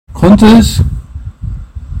Hunters,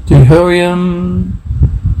 Delirium,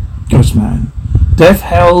 Ghostman. Death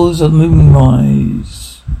howls of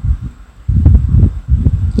moonrise.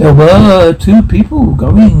 There were two people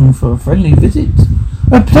going for a friendly visit.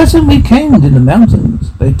 A pleasant weekend in the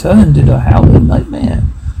mountains. They turned into a howling nightmare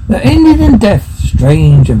that ended in death,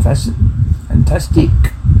 strange and fantastic.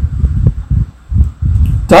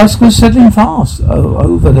 Dusk was settling fast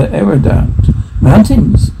over the Erodot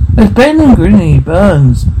mountains as Ben and Grinny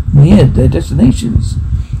Burns neared their destinations,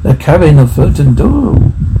 the cabin of Fulton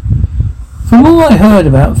Doyle. From all I heard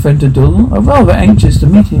about Fulton Doyle, I'm rather anxious to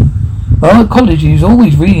meet him. While at college, he was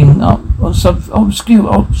always reading up on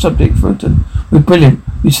obscure subject. Fulton was brilliant.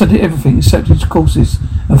 He studied everything except his courses,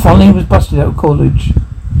 and finally he was busted out of college.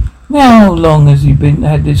 Now, how long has he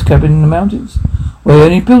had this cabin in the mountains? Well, he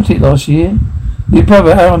only built it last year. Your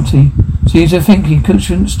brother, Auntie, seems to think he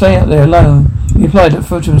shouldn't stay out there alone. He implied that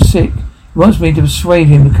Fulton was sick. He wants me to persuade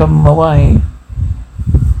him to come my way.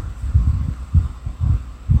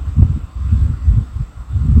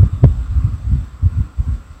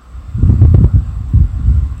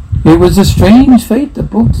 It was a strange fate that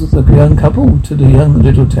brought the young couple to the young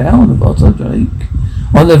little town of Otter Lake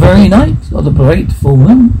on the very night of the great full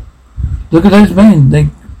moon. Look at those men.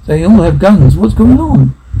 They all have guns. What's going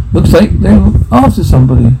on? Looks like they're after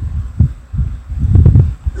somebody.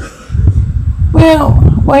 Well,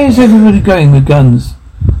 where is everybody going with guns?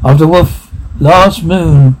 After Wolf last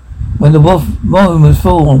moon, when the moon was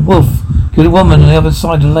full, Wolf killed a woman on the other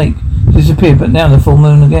side of the lake. Disappeared, but now the full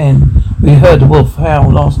moon again. We heard the wolf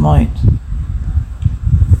howl last night.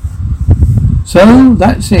 So,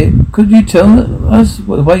 that's it. Could you tell us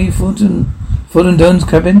the way you Fulton Dunn's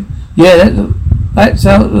cabin? Yeah, that's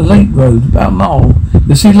out the lake road, about a mile.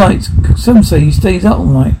 You see lights. Some say he stays up all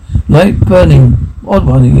night. Light burning. Odd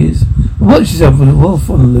one he is. But watch yourself with a wolf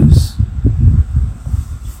on the loose.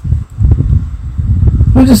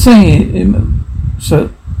 I'm just saying,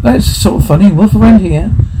 so that's sort of funny. Wolf around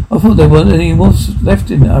here. I thought there weren't any wolves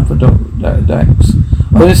left in the upper decks.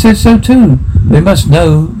 I would have said so too. They must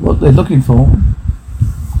know what they're looking for.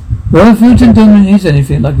 Well, if Fulton Dunn is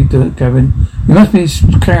anything like he did, Kevin, he must be his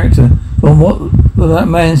character. From what that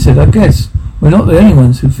man said, I guess we're not the only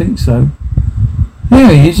ones who think so. Here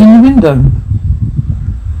he is in the window.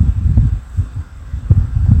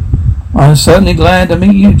 I'm certainly glad to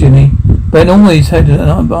meet you, Jimmy. Ben always had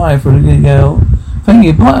an eye for a good girl. Thank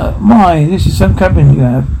you. My, this is some cabin you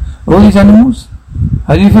have. All these animals?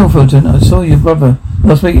 How do you feel, Fulton? I saw your brother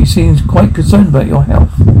last week. He seems quite concerned about your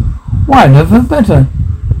health. Why, never better.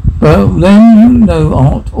 Well, then you know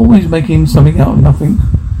art, always making something out of nothing.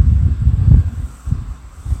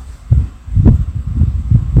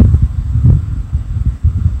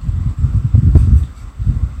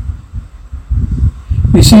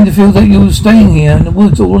 You seem to feel that you're staying here in the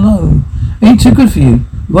woods all alone. Ain't too good for you.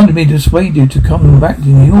 You wanted me to persuade you to come back to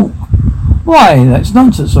New York. Why, that's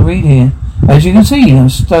nonsense. I read here. As you can see, I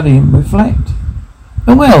study and reflect.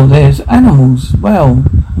 Oh well, there's animals. Well,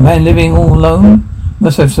 a man living all alone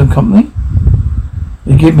must have some company.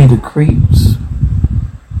 They give me the creeps.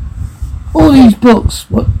 All these books,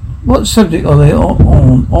 what subject are they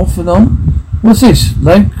on? Off and on? What's this?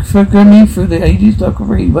 Like for me through the ages, I can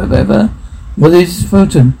read whatever. What is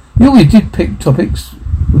Fulton? You always did pick topics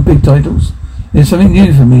with big titles. It's something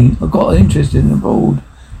new for me. I got interested in abroad.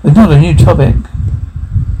 It's not a new topic.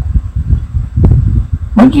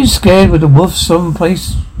 Weren't you scared with the wolf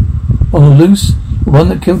someplace on the loose? The one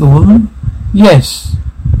that killed the woman? Yes.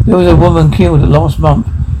 There was a woman killed last month.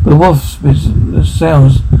 But the wolf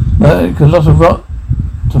sounds like a lot of rot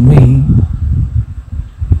to me.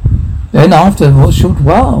 Then after a short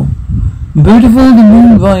while. Beautiful the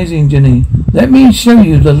moon rising, Jenny. Let me show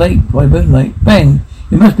you the lake by moonlight. Ben,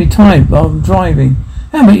 you must be tired while I'm driving.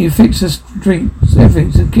 How about you fix the streets,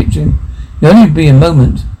 everything's in the kitchen? It'll only be a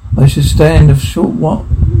moment. I should stand a short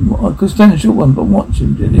one. I could stand a short one, but watch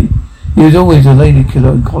him, Jenny. He was always a lady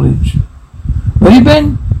killer in college. Ready,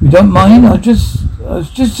 Ben? You don't mind? I was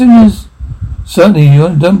just soon as certainly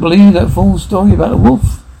you don't believe that full story about a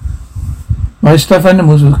wolf. My stuffed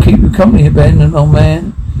animals will keep you company, Ben, and old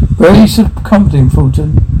man. Very comforting,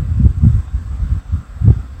 Fulton.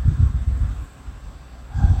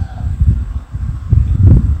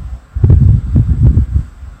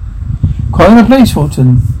 Quite a place,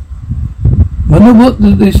 Fulton. Wonder what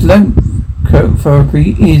this lamp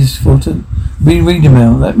therapy is, Fulton. Be reading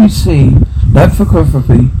about. Let me see. Lamp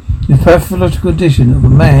therapy is a pathological condition of a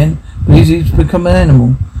man believes he's become an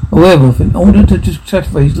animal, a werewolf, in order to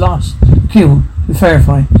satisfy his lust, kill, to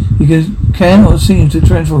verify. He can or seems to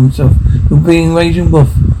transform himself from being raging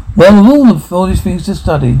wolf. Well, all these things to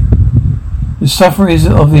study. The sufferings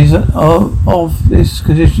of this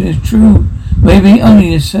condition is true. Maybe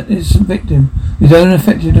only his victim, his own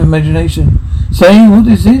affected imagination. Say, what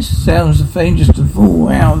is this? Sounds the faintest to fool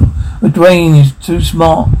around. But Dwayne is too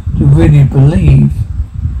smart to really believe.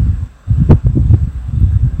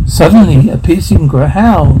 Suddenly, a piercing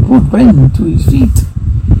howl brought Ben to his feet.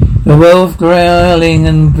 The wolf growling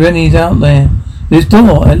and Benny's out there. This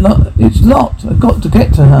door, it's locked. I've got to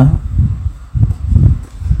get to her.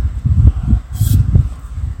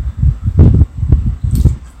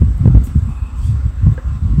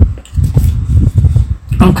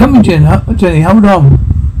 I'm coming, Jenny, hold on.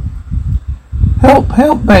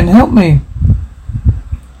 Help, Ben, help me.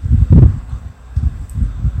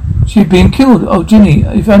 She's been killed. Oh, Jenny,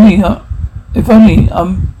 if only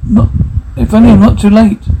I'm not too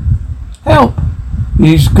late. Help!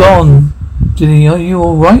 He's gone. Jenny, are you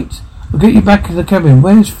all right? I'll get you back to the cabin.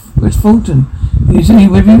 Where's Fulton? Is he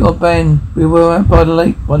with you or Ben? We were out by the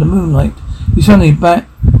lake, by the moonlight. He's suddenly back.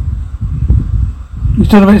 He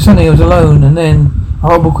told about Sonny. I was alone, and then a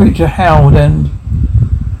horrible creature howled and...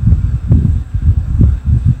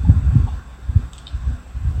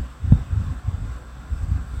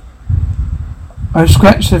 I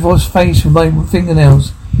scratched the face with my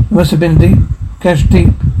fingernails. It must have been deep.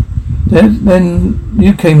 Then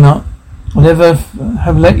you came up. I'll never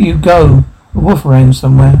have let you go. A wolf ran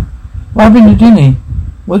somewhere. What happened to Jenny?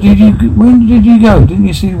 When did you go? Didn't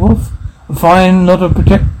you see Wolf? A fine lot of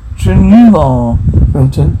protection you are,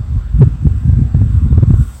 Fulton.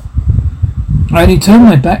 I only turned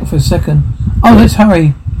my back for a second. Oh, let's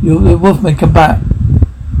hurry. The wolf may come back.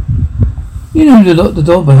 You know to lock the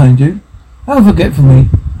door behind you. How forgetful me.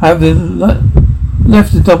 I have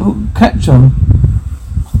left the double catch on.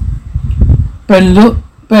 Ben,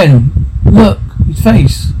 look, his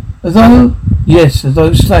face. As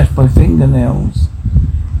though slashed by fingernails.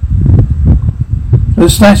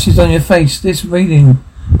 Those slashes on your face, this reading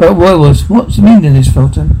about werewolves. What's the meaning of this,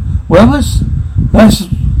 Fulton? Werewolves?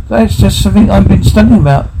 That's just something I've been studying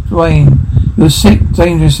about, Dwayne. You're sick,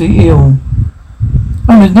 dangerously ill.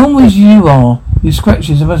 I'm as normal as you are. These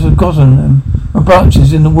scratches I must have gotten them from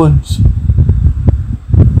branches in the woods.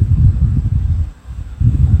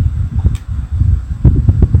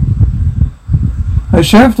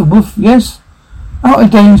 Sheriff, the wolf, yes? Out of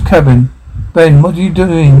Dane's cabin. Ben, what are you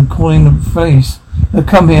doing calling the police? They'll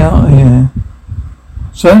come here, out of here.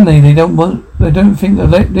 Certainly they don't think they'll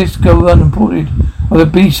let this go unreported, or the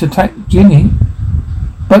beast attacked Ginny.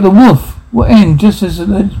 But the wolf will end just as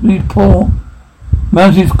these poor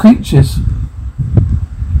mounted creatures.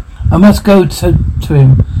 I must go to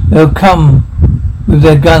him. They'll come with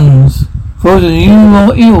their guns. Frozen, you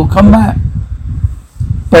or ill, come back.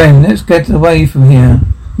 Ben, let's get away from here.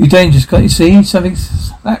 You dangerous, can't you see?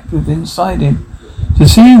 Something's active inside him. To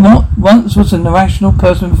see what once was an irrational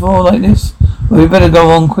person before like this? Well, we better go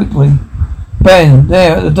on quickly. Ben,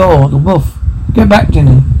 there at the door, the wolf. Get back,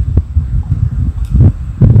 Jenny.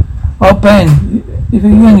 Oh, Ben, if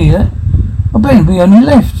you only Oh, Ben, we only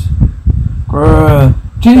left. Grrr.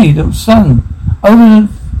 Jenny, the sun. Over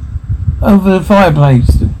the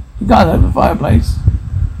fireplace. You got over the fireplace.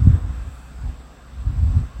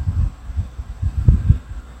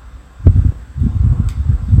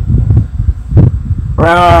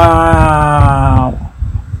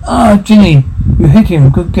 Ah, Ginny, you hit him,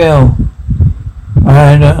 good girl. I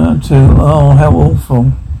had to. Oh, how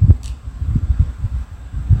awful.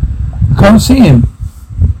 I can't see him.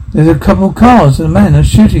 There's a couple of cars and a man are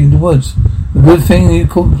shooting in the woods. A good thing you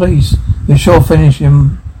called the police. They sure finished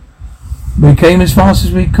him. We came as fast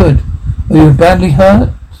as we could. Are you badly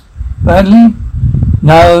hurt? Badly?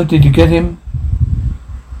 No, did you get him?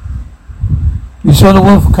 You saw the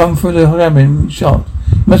wolf come through the cabin shot.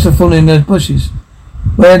 He must have fallen in those bushes.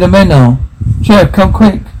 Where the men are? Sheriff, come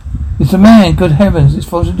quick. It's a man, good heavens, it's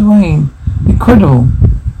Fulton Dwayne. Incredible.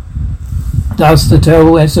 Thus the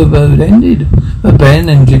terrible episode ended for Ben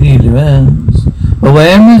and Ginny Lorenz. But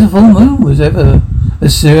when the full moon was ever a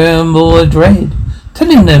symbol of dread,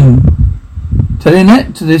 telling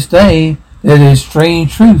that to this day there is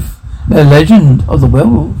strange truth, a legend of the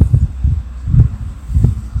werewolf.